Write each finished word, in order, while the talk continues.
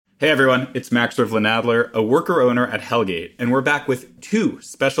Hey everyone, it's Max Rivlin-Adler, a worker owner at Hellgate, and we're back with 2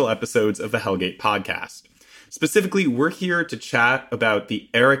 special episodes of the Hellgate podcast. Specifically, we're here to chat about the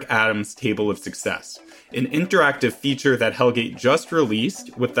Eric Adams Table of Success, an interactive feature that Hellgate just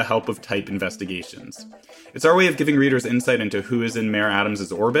released with the help of Type Investigations. It's our way of giving readers insight into who is in Mayor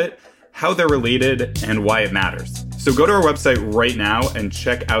Adams' orbit, how they're related, and why it matters. So go to our website right now and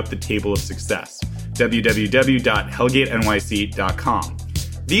check out the Table of Success, www.hellgatenyc.com.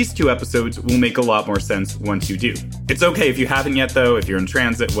 These 2 episodes will make a lot more sense once you do. It's okay if you haven't yet, though. If you're in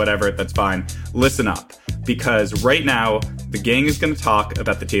transit, whatever, that's fine. Listen up, because right now, the gang is going to talk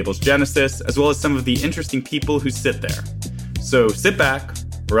about the table's genesis, as well as some of the interesting people who sit there. So sit back,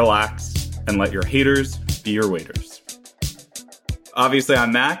 relax, and let your haters be your waiters. Obviously,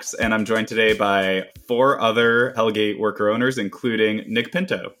 I'm Max, and I'm joined today by 4 other Hellgate worker owners, including Nick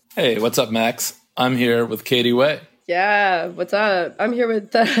Pinto. Hey, what's up, Max? I'm here with Katie Way. Yeah, what's up? I'm here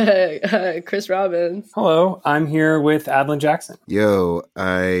with Chris Robbins. Hello, I'm here with Adlin Jackson. Yo,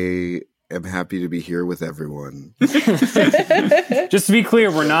 I am happy to be here with everyone. Just to be clear,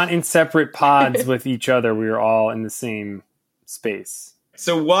 we're not in separate pods with each other. We are all in the same space.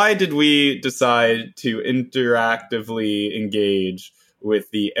 So why did we decide to interactively engage with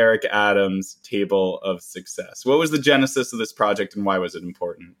the Eric Adams Table of Success? What was the genesis of this project and why was it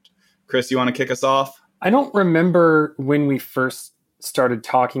important? Chris, you want to kick us off? I don't remember when we first started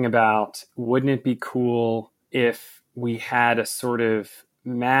talking about, wouldn't it be cool if we had a sort of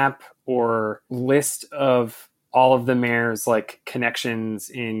map or list of all of the mayor's like connections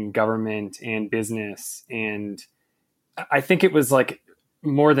in government and business. And I think it was like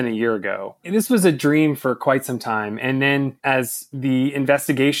more than a year ago. This was a dream for quite some time. And then as the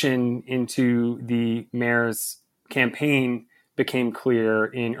investigation into the mayor's campaign became clear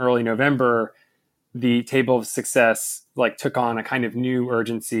in early November, the Table of Success like took on a kind of new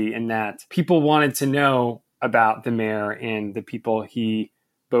urgency in that people wanted to know about the mayor and the people he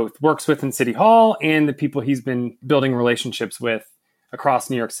both works with in City Hall and the people he's been building relationships with across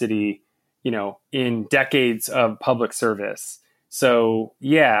New York City, you know, in decades of public service. So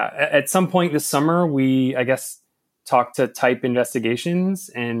yeah, at some point this summer, we, I guess, talked to Type Investigations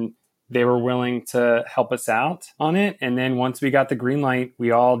and they were willing to help us out on it. And then once we got the green light,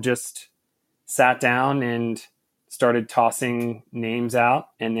 we all just sat down and started tossing names out,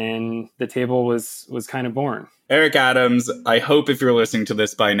 and then the table was kind of born. Eric Adams, I hope if you're listening to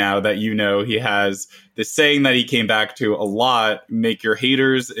this by now that you know he has this saying that he came back to a lot: make your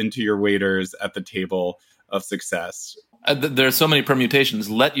haters into your waiters at the Table of Success. There are so many permutations.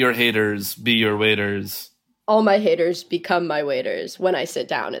 Let your haters be your waiters. All my haters become my waiters when I sit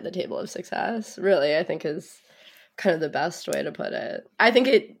down at the Table of Success. Really, I think is kind of the best way to put it. I think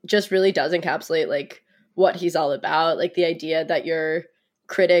it just really does encapsulate like what he's all about, like the idea that your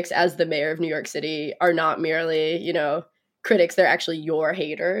critics as the mayor of New York City are not merely, you know, critics, they're actually your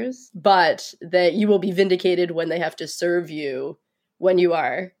haters, but that you will be vindicated when they have to serve you when you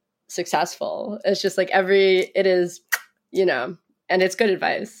are successful. It's just like it is, you know, and it's good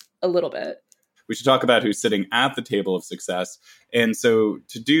advice a little bit. We should talk about who's sitting at the Table of Success. And so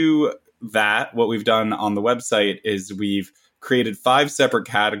to do that, what we've done on the website is we've created 5 separate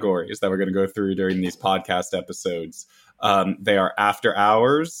categories that we're going to go through during these podcast episodes. They are after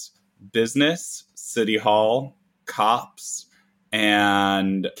hours, business, City Hall, cops,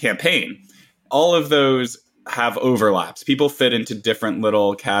 and campaign. All of those have overlaps. People fit into different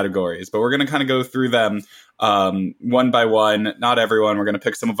little categories, but we're going to kind of go through them one by one. Not everyone. We're going to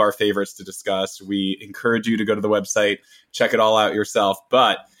pick some of our favorites to discuss. We encourage you to go to the website, check it all out yourself.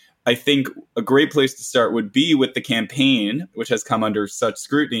 But I think a great place to start would be with the campaign, which has come under such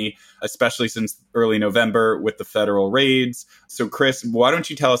scrutiny, especially since early November with the federal raids. So, Chris, why don't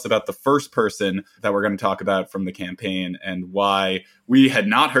you tell us about the first person that we're going to talk about from the campaign and why we had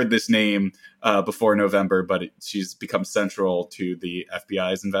not heard this name before November, but she's become central to the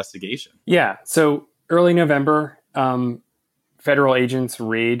FBI's investigation. Yeah. So early November, federal agents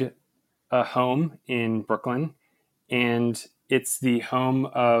raid a home in Brooklyn, and it's the home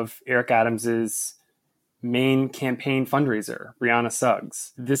of Eric Adams's main campaign fundraiser, Brianna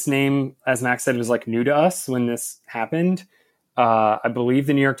Suggs. This name, as Max said, was like new to us when this happened. I believe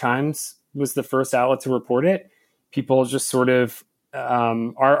the New York Times was the first outlet to report it. People just sort of,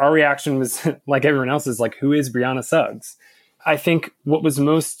 our reaction was like everyone else's, like, who is Brianna Suggs? I think what was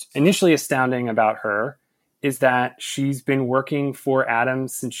most initially astounding about her is that she's been working for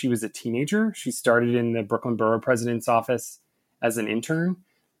Adams since she was a teenager. She started in the Brooklyn Borough President's office as an intern,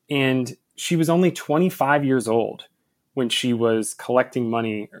 and she was only 25 years old when she was collecting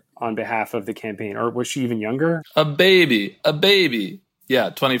money on behalf of the campaign. Or was she even younger? A baby. Yeah,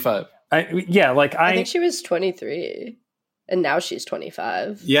 25. I think she was 23 and now she's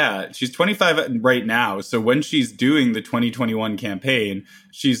 25. Yeah, she's 25 right now. So when she's doing the 2021 campaign,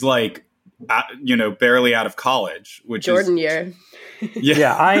 she's like, barely out of college, which Jordan is year.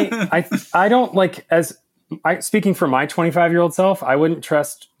 Yeah, I don't like speaking for my 25-year-old self, I wouldn't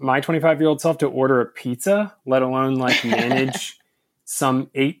trust my 25-year-old self to order a pizza, let alone like manage some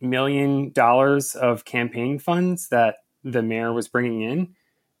 $8 million of campaign funds that the mayor was bringing in.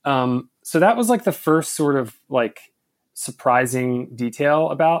 So that was like the first sort of like surprising detail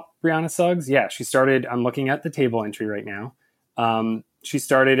about Brianna Suggs. Yeah, she started, I'm looking at the table entry right now. She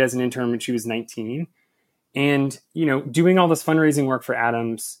started as an intern when she was 19. And, doing all this fundraising work for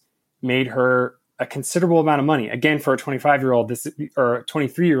Adams made her a considerable amount of money. Again, for a 25-year-old, or a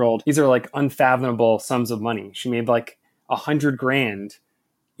 23-year-old, these are like unfathomable sums of money. She made like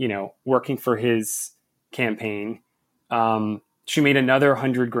 $100,000, working for his campaign. She made another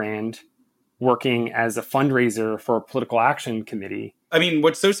 $100,000 working as a fundraiser for a political action committee. I mean,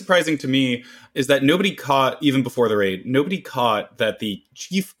 what's so surprising to me is that nobody caught, even before the raid, nobody caught that the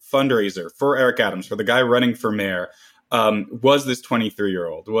chief fundraiser for Eric Adams, for the guy running for mayor, was this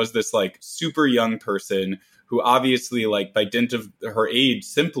 23-year-old, was this like super young person who obviously, like, by dint of her age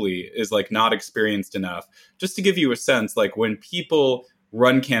simply is like not experienced enough. Just to give you a sense, like when people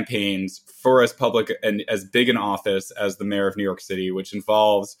run campaigns for as public and as big an office as the mayor of New York City, which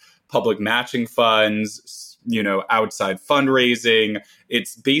involves public matching funds, outside fundraising,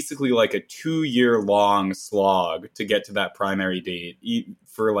 it's basically like a 2-year long slog to get to that primary date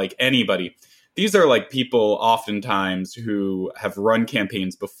for like anybody. These are like people oftentimes who have run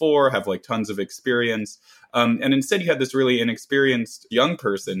campaigns before, have like tons of experience. And instead you had this really inexperienced young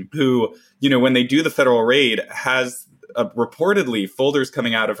person who, when they do the federal raid, has reportedly folders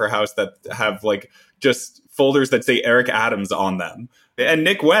coming out of her house that have like just folders that say Eric Adams on them. And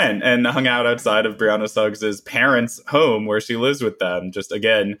Nick went and hung out outside of Brianna Suggs' parents' home where she lives with them. Just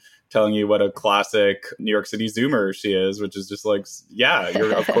again, telling you what a classic New York City Zoomer she is, which is just like, yeah,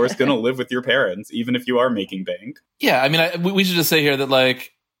 you're of course going to live with your parents, even if you are making bank. Yeah, I mean, we should just say here that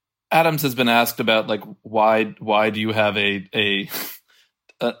like Adams has been asked about like why do you have a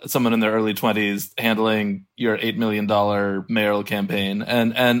someone in their early 20s handling your $8 million mayoral campaign,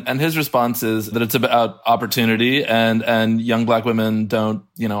 and his response is that it's about opportunity, and young Black women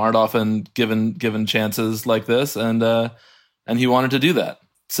aren't often given chances like this, and he wanted to do that.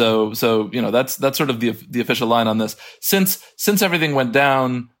 So that's sort of the official line on this. Since everything went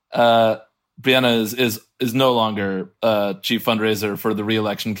down, Brianna is no longer chief fundraiser for the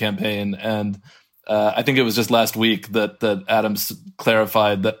re-election campaign, and I think it was just last week that Adams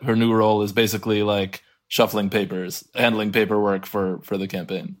clarified that her new role is basically like shuffling papers, handling paperwork for the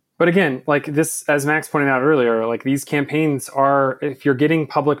campaign. But again, like this, as Max pointed out earlier, like these campaigns are, if you're getting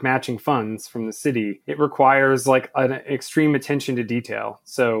public matching funds from the city, it requires like an extreme attention to detail.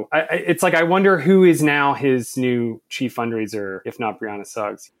 So it's like, I wonder who is now his new chief fundraiser, if not Brianna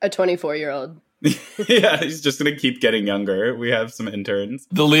Suggs. A 24-year-old. Yeah, he's just going to keep getting younger. We have some interns.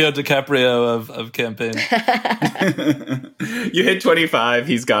 The Leo DiCaprio of campaign. You hit 25,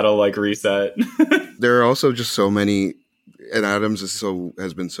 he's got to like reset. There are also just so many, and Adams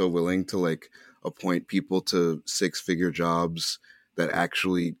has been so willing to like appoint people to 6-figure jobs that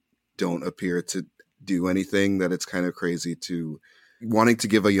actually don't appear to do anything, that it's kind of crazy to wanting to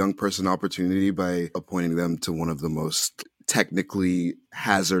give a young person opportunity by appointing them to one of the most technically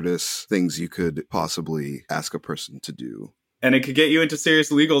hazardous things you could possibly ask a person to do. And it could get you into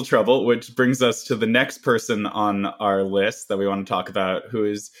serious legal trouble, which brings us to the next person on our list that we want to talk about, who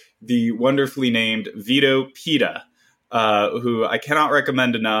is the wonderfully named Vito Pita, who I cannot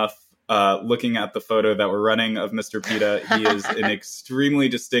recommend enough. Looking at the photo that we're running of Mr. Pita, he is an extremely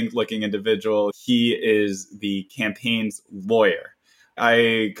distinct looking individual. He is the campaign's lawyer.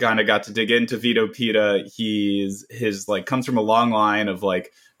 I kind of got to dig into Vito Pita. His comes from a long line of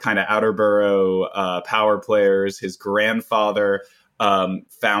like kind of outer borough power players. His grandfather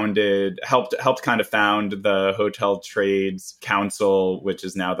helped kind of found the Hotel Trades Council, which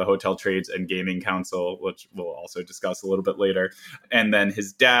is now the Hotel Trades and Gaming Council, which we'll also discuss a little bit later. And then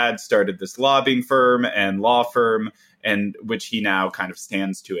his dad started this lobbying firm and law firm, and which he now kind of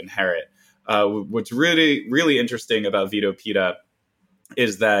stands to inherit. What's really, really interesting about Vito Pita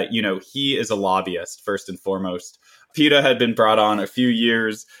is that, he is a lobbyist, first and foremost. Pita had been brought on a few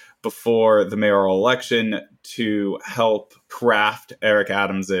years before the mayoral election to help craft Eric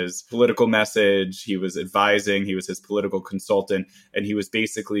Adams's political message. He was advising, he was his political consultant, and he was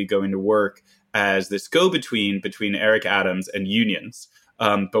basically going to work as this go-between between Eric Adams and unions.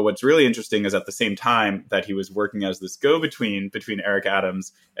 But what's really interesting is at the same time that he was working as this go-between between Eric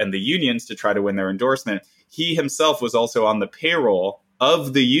Adams and the unions to try to win their endorsement, he himself was also on the payroll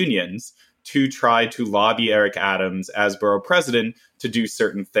of the unions to try to lobby Eric Adams as borough president to do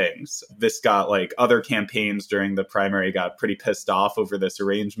certain things. This got like other campaigns during the primary got pretty pissed off over this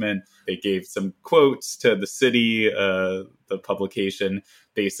arrangement. They gave some quotes to the city, the publication,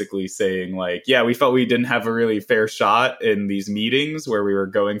 basically saying like, yeah, we felt we didn't have a really fair shot in these meetings where we were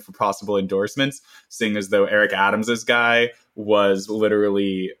going for possible endorsements, seeing as though Eric Adams's guy was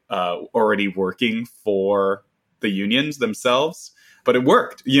literally already working for the unions themselves. But it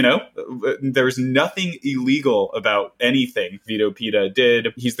worked, you know? There's nothing illegal about anything Vito Pita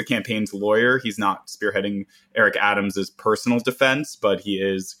did. He's the campaign's lawyer. He's not spearheading Eric Adams's personal defense, but he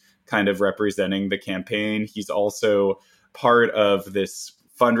is kind of representing the campaign. He's also part of this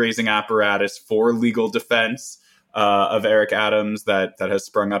fundraising apparatus for legal defense of Eric Adams that has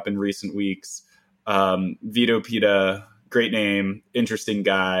sprung up in recent weeks. Vito Pita, great name, interesting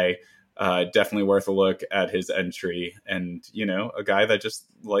guy. Definitely worth a look at his entry, and, you know, a guy that just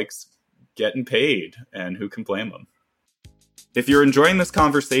likes getting paid, and who can blame him? If you're enjoying this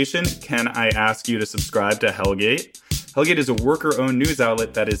conversation, can I ask you to subscribe to Hellgate? Hellgate is a worker-owned news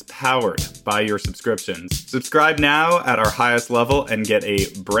outlet that is powered by your subscriptions. Subscribe now at our highest level and get a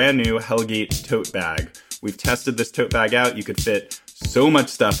brand new Hellgate tote bag. We've tested this tote bag out. You could fit so much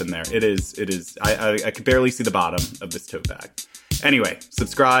stuff in there. I could barely see the bottom of this tote bag. Anyway,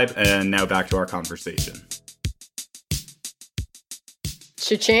 subscribe, and now back to our conversation.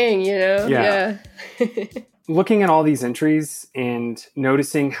 Cha-ching, you know? Yeah. Looking at all these entries and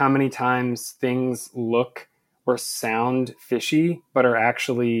noticing how many times things look or sound fishy, but are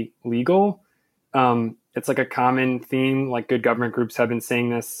actually legal. It's like a common theme, like good government groups have been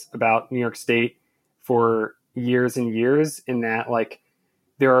saying this about New York State for years and years, in that like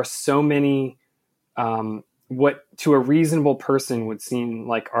there are so many what to a reasonable person would seem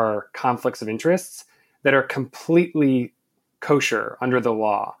like are conflicts of interests that are completely kosher under the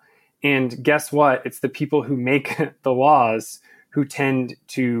law. And guess what? It's the people who make the laws who tend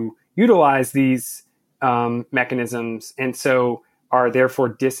to utilize these mechanisms, and so are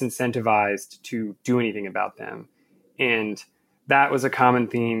therefore disincentivized to do anything about them. And that was a common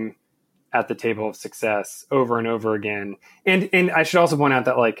theme at the table of success over and over again. And I should also point out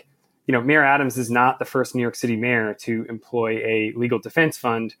that, like, you know, Mayor Adams is not the first New York City mayor to employ a legal defense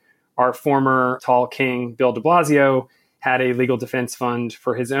fund. Our former tall king, Bill de Blasio, had a legal defense fund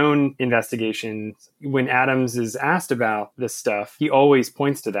for his own investigations. When Adams is asked about this stuff, he always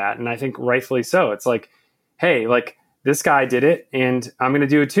points to that. And I think rightfully so. It's like, hey, like, this guy did it and I'm going to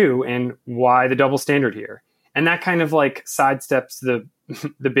do it too. And why the double standard here? And that kind of like sidesteps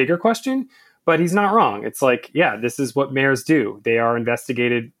the bigger question, but he's not wrong. It's like, yeah, this is what mayors do. They are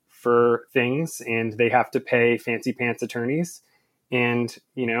investigated for things and they have to pay fancy pants attorneys, and,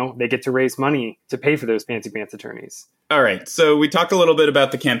 you know, they get to raise money to pay for those fancy pants attorneys. All right. So we talked a little bit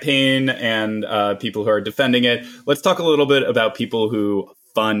about the campaign and people who are defending it. Let's talk a little bit about people who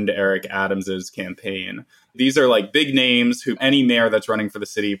fund Eric Adams's campaign. These are like big names who any mayor that's running for the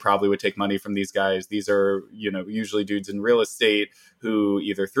city probably would take money from these guys. These are, you know, usually dudes in real estate who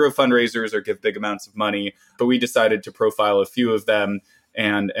either throw fundraisers or give big amounts of money. But we decided to profile a few of them,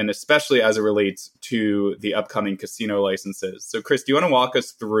 and especially as it relates to the upcoming casino licenses. So, Chris, do you want to walk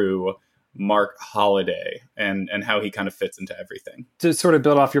us through Mark Holliday and how he kind of fits into everything? To sort of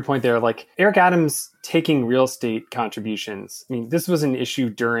build off your point there, like Eric Adams taking real estate contributions. I mean, this was an issue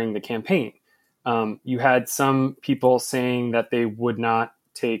during the campaign. You had some people saying that they would not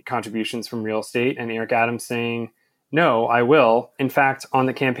take contributions from real estate, and Eric Adams saying, no, I will. In fact, on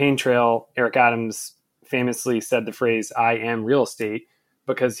the campaign trail, Eric Adams famously said the phrase, I am real estate,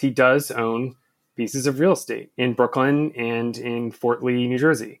 because he does own pieces of real estate in Brooklyn and in Fort Lee, New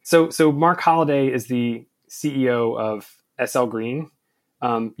Jersey. So Mark Holliday is the CEO of SL Green.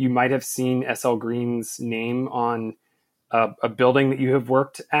 You might have seen SL Green's name on a building that you have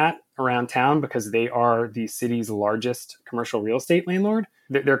worked at around town, because they are the city's largest commercial real estate landlord.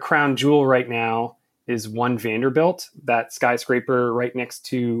 Their crown jewel right now is One Vanderbilt, that skyscraper right next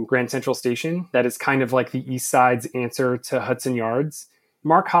to Grand Central Station. That is kind of like the East Side's answer to Hudson Yards.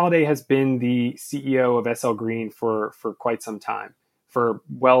 Mark Holliday has been the CEO of SL Green for quite some time, for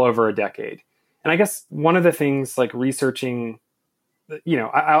well over a decade. And I guess one of the things, like researching, you know,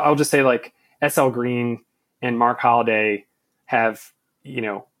 I'll just say, like, SL Green and Mark Holliday have, you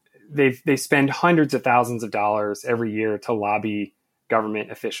know, they spend hundreds of thousands of dollars every year to lobby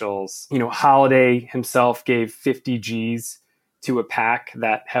government officials. You know, Holliday himself gave 50 G's to a PAC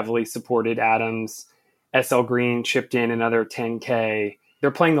that heavily supported Adams. SL Green chipped in another 10K.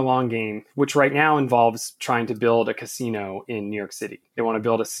 they're playing the long game, which right now involves trying to build a casino in New York City. They want to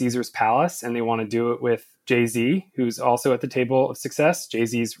build a Caesar's Palace, and they want to do it with Jay-Z, who's also at the table of success,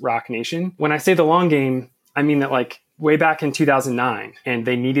 Jay-Z's Rock Nation. When I say the long game, I mean that like way back in 2009, and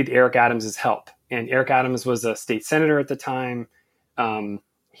they needed Eric Adams' help. And Eric Adams was a state senator at the time.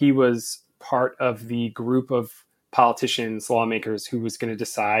 He was part of the group of politicians, lawmakers, who was going to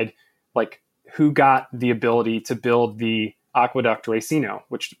decide like who got the ability to build the Aqueduct Racino,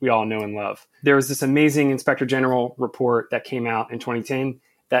 which we all know and love. There was this amazing Inspector General report that came out in 2010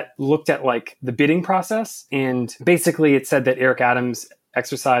 that looked at like the bidding process. And basically it said that Eric Adams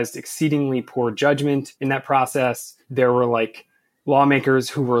exercised exceedingly poor judgment in that process. There were like lawmakers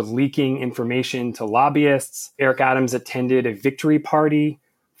who were leaking information to lobbyists. Eric Adams attended a victory party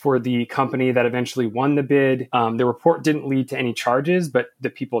for the company that eventually won the bid. The report didn't lead to any charges, but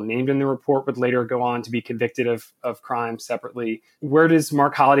the people named in the report would later go on to be convicted of crimes separately. Where does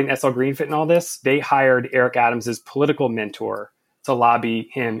Mark Holiday and SL Green fit in all this? They hired Eric Adams' political mentor to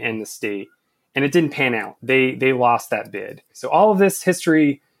lobby him and the state. And it didn't pan out. They lost that bid. So all of this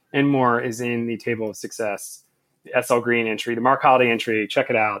history and more is in the Table of Success, the SL Green entry, the Mark Holiday entry.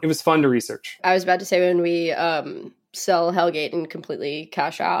 Check it out. It was fun to research. I was about to say, when we sell Hellgate and completely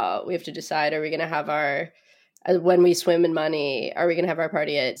cash out, we have to decide, are we going to have our, when we swim in money, are we going to have our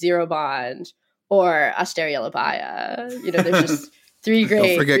party at Zero Bond or Asteria Labaya? You know, there's just three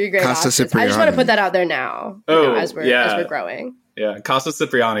great Casa options. Cipriani. I just want to put that out there now, as we're growing. Yeah, Casa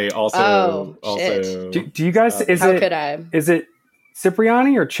Cipriani also. Do you guys? Is it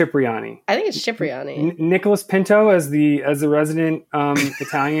Cipriani or Cipriani? I think it's Cipriani. Nicholas Pinto, as the resident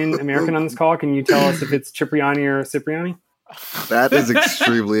Italian American on this call, can you tell us if it's Cipriani or Cipriani? That is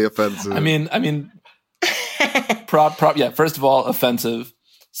extremely offensive. I mean, yeah. First of all, offensive.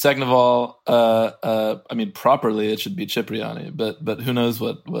 Second of all, I mean, properly it should be Cipriani, but who knows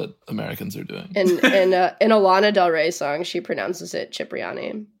what Americans are doing? In a Lana Del Rey song, she pronounces it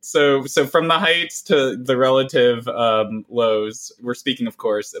Cipriani. So from the heights to the relative lows, we're speaking, of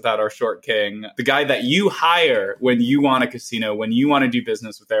course, about our short king, the guy that you hire when you want a casino, when you want to do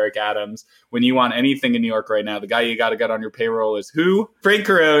business with Eric Adams, when you want anything in New York right now. The guy you got to get on your payroll is who? Frank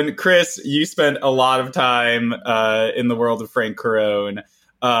Carone. Chris, you spent a lot of time in the world of Frank Carone.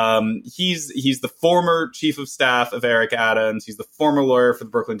 He's the former chief of staff of Eric Adams. He's the former lawyer for the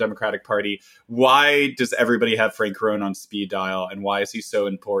Brooklyn Democratic Party. Why does everybody have Frank Carone on speed dial, and why is he so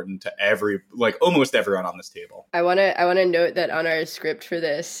important to almost everyone on this table? I want to note that on our script for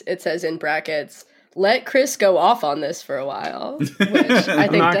this, it says in brackets, "Let Chris go off on this for a while," which I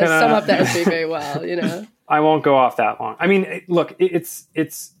think does sum up the entry very well. You know, I won't go off that long. I mean, look,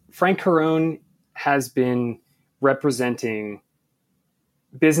 it's Frank Carone has been representing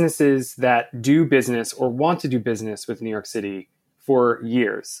businesses that do business or want to do business with New York City for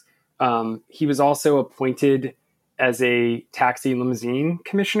years. He was also appointed as a taxi limousine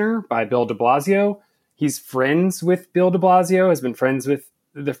commissioner by Bill de Blasio. He's friends with Bill de Blasio, has been friends with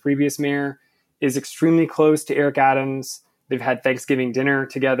the previous mayor, is extremely close to Eric Adams. They've had Thanksgiving dinner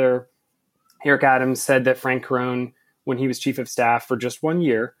together. Eric Adams said that Frank Carone, when he was chief of staff for just 1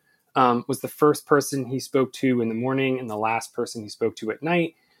 year, was the first person he spoke to in the morning and the last person he spoke to at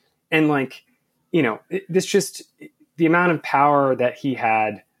night. And the amount of power that he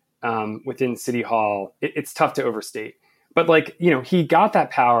had within City Hall, it's tough to overstate. But he got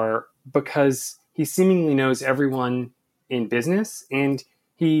that power because he seemingly knows everyone in business. And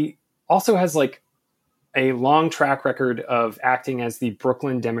he also has a long track record of acting as the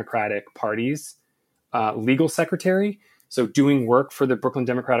Brooklyn Democratic Party's legal secretary. So doing work for the Brooklyn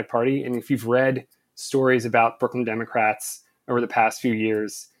Democratic Party. And if you've read stories about Brooklyn Democrats over the past few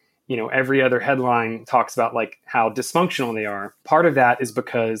years, every other headline talks about how dysfunctional they are. Part of that is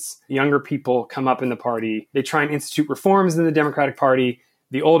because younger people come up in the party. They try and institute reforms in the Democratic Party.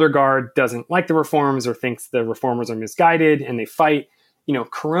 The older guard doesn't like the reforms or thinks the reformers are misguided, and they fight.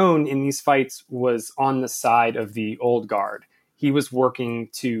 Carone in these fights was on the side of the old guard. He was working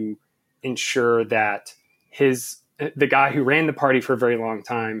to ensure that the guy who ran the party for a very long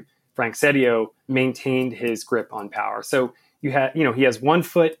time, Frank Seddio, maintained his grip on power. So he has one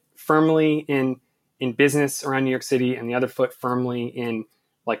foot firmly in business around New York City and the other foot firmly in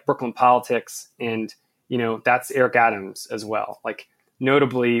Brooklyn politics. And, that's Eric Adams as well.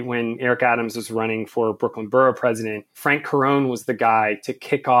 Notably, when Eric Adams was running for Brooklyn Borough president, Frank Carone was the guy to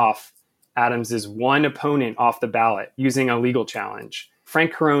kick off Adams's one opponent off the ballot using a legal challenge.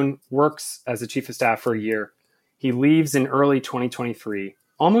 Frank Carone works as a chief of staff for a year. He leaves in early 2023,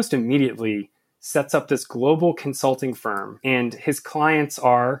 almost immediately sets up this global consulting firm. And his clients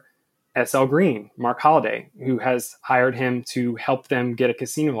are SL Green, Mark Holliday, who has hired him to help them get a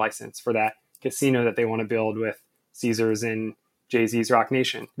casino license for that casino that they want to build with Caesars and Jay-Z's Rock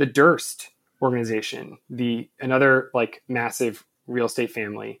Nation. The Durst organization, another like massive real estate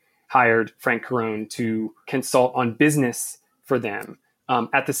family, hired Frank Carone to consult on business for them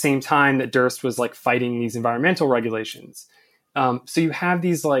at the same time that Durst was like fighting these environmental regulations. So you have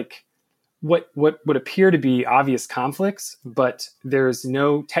these like what would appear to be obvious conflicts, but there's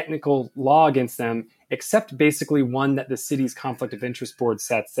no technical law against them, except basically one that the city's conflict of interest board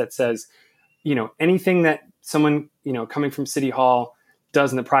sets that says, anything that someone, coming from City Hall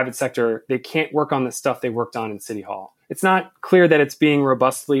does in the private sector, they can't work on the stuff they worked on in City Hall. It's not clear that it's being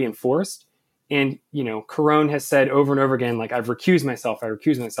robustly enforced. And, Carone has said over and over again, like, I've recused myself.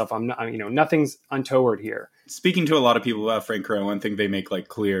 I'm not, nothing's untoward here. Speaking to a lot of people about Frank Carone, one thing they make like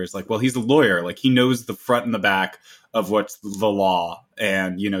clear is like, well, he's a lawyer. Like he knows the front and the back of what's the law.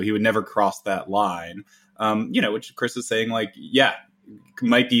 And, he would never cross that line, which Chris is saying like, yeah,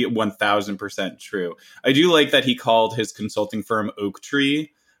 might be 1000% true. I do like that he called his consulting firm Oaktree,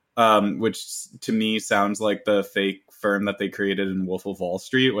 which to me sounds like the fake firm that they created in Wolf of Wall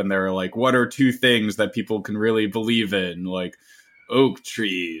Street when they were like, what are two things that people can really believe in? Like oak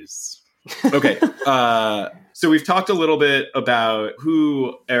trees. Okay. So we've talked a little bit about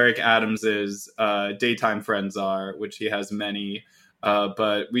who Eric Adams's daytime friends are, which he has many.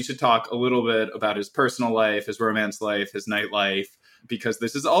 But we should talk a little bit about his personal life, his romance life, his nightlife, because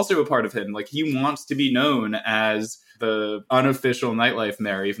this is also a part of him. Like he wants to be known as the unofficial nightlife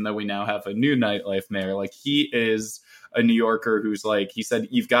mayor, even though we now have a new nightlife mayor. Like he is a New Yorker who's like, he said,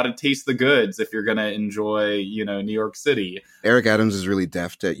 you've got to taste the goods if you're going to enjoy, New York City. Eric Adams is really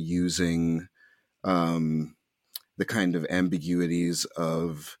deft at using the kind of ambiguities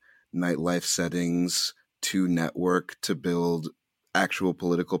of nightlife settings to network to build actual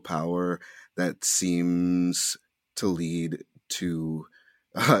political power that seems to lead to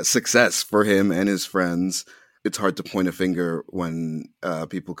success for him and his friends. It's hard to point a finger when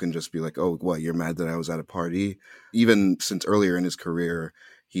people can just be like, oh, what, you're mad that I was at a party? Even since earlier in his career,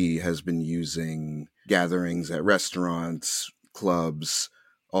 he has been using gatherings at restaurants, clubs,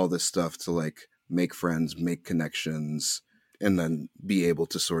 all this stuff to like make friends, make connections, and then be able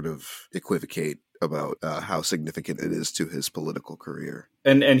to sort of equivocate about how significant it is to his political career.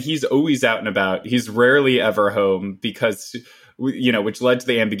 And he's always out and about. He's rarely ever home because, which led to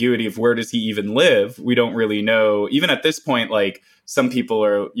the ambiguity of where does he even live? We don't really know. Even at this point, like some people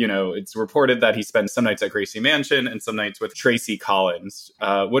are, it's reported that he spends some nights at Gracie Mansion and some nights with Tracy Collins.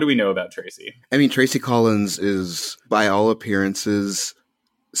 What do we know about Tracy? I mean, Tracy Collins is, by all appearances,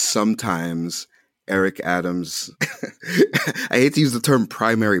 sometimes Eric Adams, I hate to use the term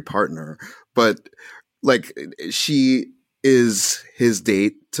primary partner, but like she is his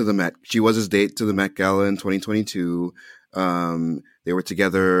date to the Met. She was his date to the Met Gala in 2022. They were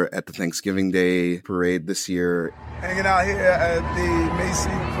together at the Thanksgiving Day parade this year. Hanging out here at the Macy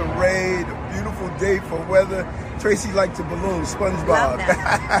parade, beautiful day for weather. Tracy liked to balloon, SpongeBob.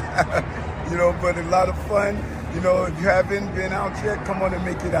 But a lot of fun. If you haven't been out yet, come on and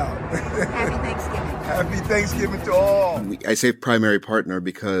make it out. Happy Thanksgiving. Happy Thanksgiving to all. I say primary partner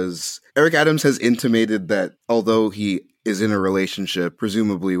because Eric Adams has intimated that although he is in a relationship,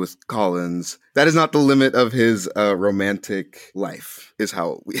 presumably with Collins, that is not the limit of his romantic life, is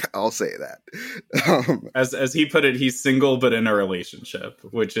how I'll say that. As he put it, he's single but in a relationship,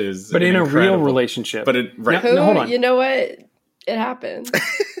 which is in a real relationship. But right. No, hold on. You know what? It happened.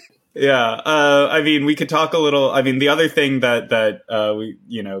 Yeah. We could talk a little. I mean, the other thing that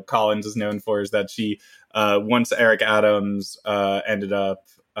Collins is known for is that she, once Eric Adams ended up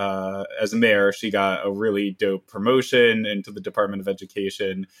as a mayor, she got a really dope promotion into the Department of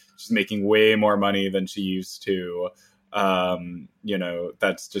Education. She's making way more money than she used to.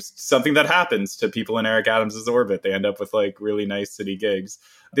 That's just something that happens to people in Eric Adams's orbit. They end up with like really nice city gigs.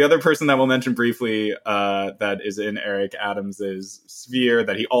 The other person that we'll mention briefly that is in Eric Adams's sphere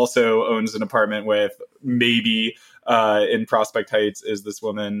that he also owns an apartment with, maybe in Prospect Heights, is this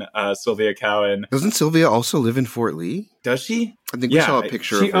woman, Sylvia Cowan. Doesn't Sylvia also live in Fort Lee? Does she? I think we saw a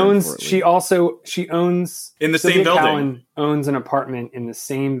picture she of her owns. in Fort Lee. She owns in the Sylvia same building. Cowan owns an apartment in the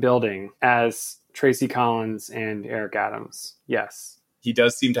same building as Tracy Collins and Eric Adams. Yes. He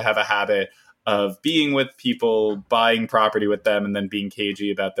does seem to have a habit of being with people, buying property with them, and then being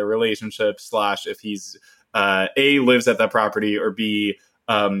cagey about their relationship, / if he's A, lives at that property, or B,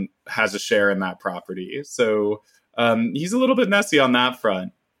 has a share in that property. So he's a little bit messy on that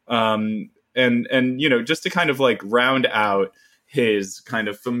front. And just to kind of like round out his kind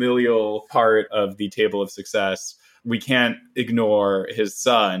of familial part of the Table of Success, we can't ignore his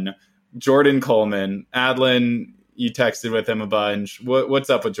son, Jordan Coleman. Adlin, you texted with him a bunch. What's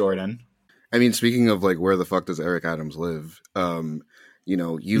up with Jordan? I mean, speaking of like, where the fuck does Eric Adams live? You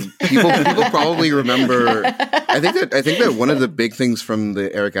know, people probably remember. I think that one of the big things from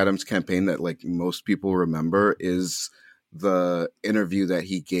the Eric Adams campaign that like most people remember is the interview that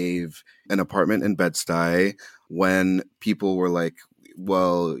he gave an apartment in Bed-Stuy when people were like,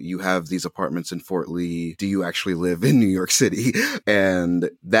 well, you have these apartments in Fort Lee. Do you actually live in New York City? And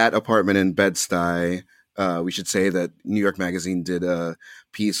that apartment in Bed-Stuy, we should say that New York Magazine did a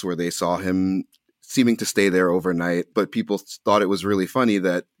piece where they saw him seeming to stay there overnight, but people thought it was really funny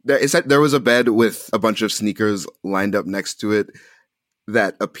that there was a bed with a bunch of sneakers lined up next to it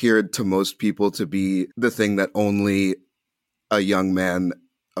that appeared to most people to be the thing that only a young man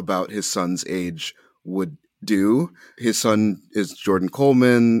about his son's age would do. His son is Jordan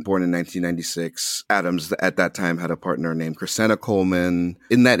Coleman, born in 1996. Adams at that time had a partner named Chrisena Coleman.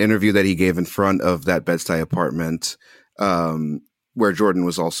 In that interview that he gave in front of that Bed-Stuy apartment, where Jordan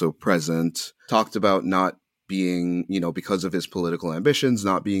was also present, talked about not being, you know, because of his political ambitions,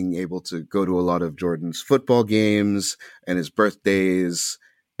 not being able to go to a lot of Jordan's football games and his birthdays.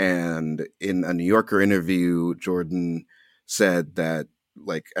 And in a New Yorker interview, Jordan said that,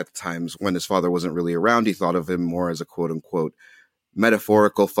 like, at times when his father wasn't really around, he thought of him more as a quote unquote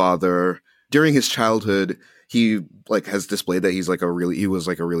metaphorical father. During his childhood, he like has displayed that he was like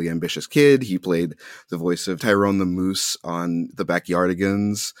a really ambitious kid. He played the voice of Tyrone the Moose on The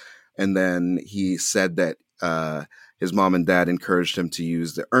Backyardigans. And then he said that his mom and dad encouraged him to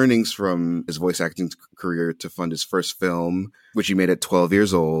use the earnings from his voice acting career to fund his first film, which he made at 12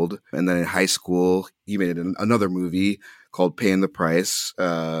 years old. And then in high school, he made another movie called Paying the Price,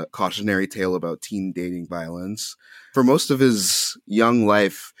 a cautionary tale about teen dating violence. For most of his young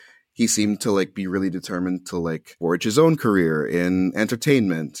life, he seemed to like be really determined to like forge his own career in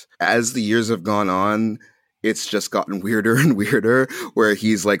entertainment. As the years have gone on, it's just gotten weirder and weirder, where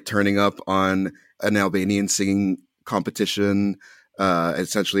he's like turning up on an Albanian singing competition,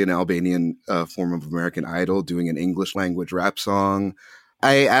 essentially an Albanian form of American Idol, doing an English language rap song.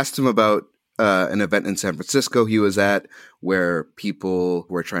 I asked him about an event in San Francisco he was at where people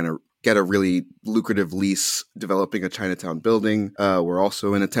were trying to get a really lucrative lease developing a Chinatown building. We're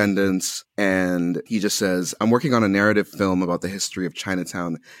also in attendance. And he just says, I'm working on a narrative film about the history of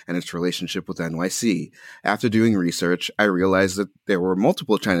Chinatown and its relationship with NYC. After doing research, I realized that there were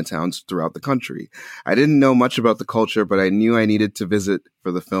multiple Chinatowns throughout the country. I didn't know much about the culture, but I knew I needed to visit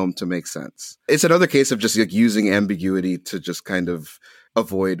for the film to make sense. It's another case of just like using ambiguity to just kind of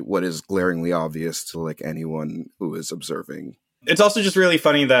avoid what is glaringly obvious to like anyone who is observing. It's also just really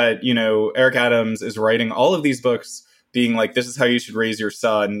funny that, you know, Eric Adams is writing all of these books being like, this is how you should raise your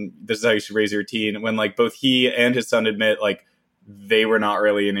son. This is how you should raise your teen. When like both he and his son admit like they were not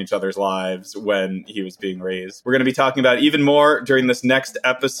really in each other's lives when he was being raised. We're going to be talking about even more during this next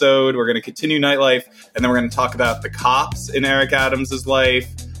episode. We're going to continue Nightlife, and then we're going to talk about the cops in Eric Adams's life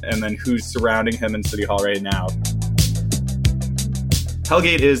and then who's surrounding him in City Hall right now.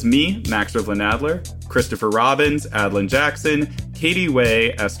 Hellgate is me, Max Rivlin Adler, Christopher Robbins, Adlin Jackson, Katie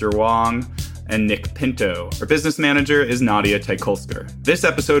Way, Esther Wong, and Nick Pinto. Our business manager is Nadia Teikulsker. This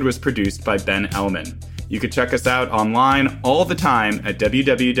episode was produced by Ben Ellman. You can check us out online all the time at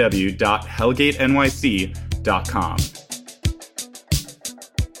www.hellgatenyc.com.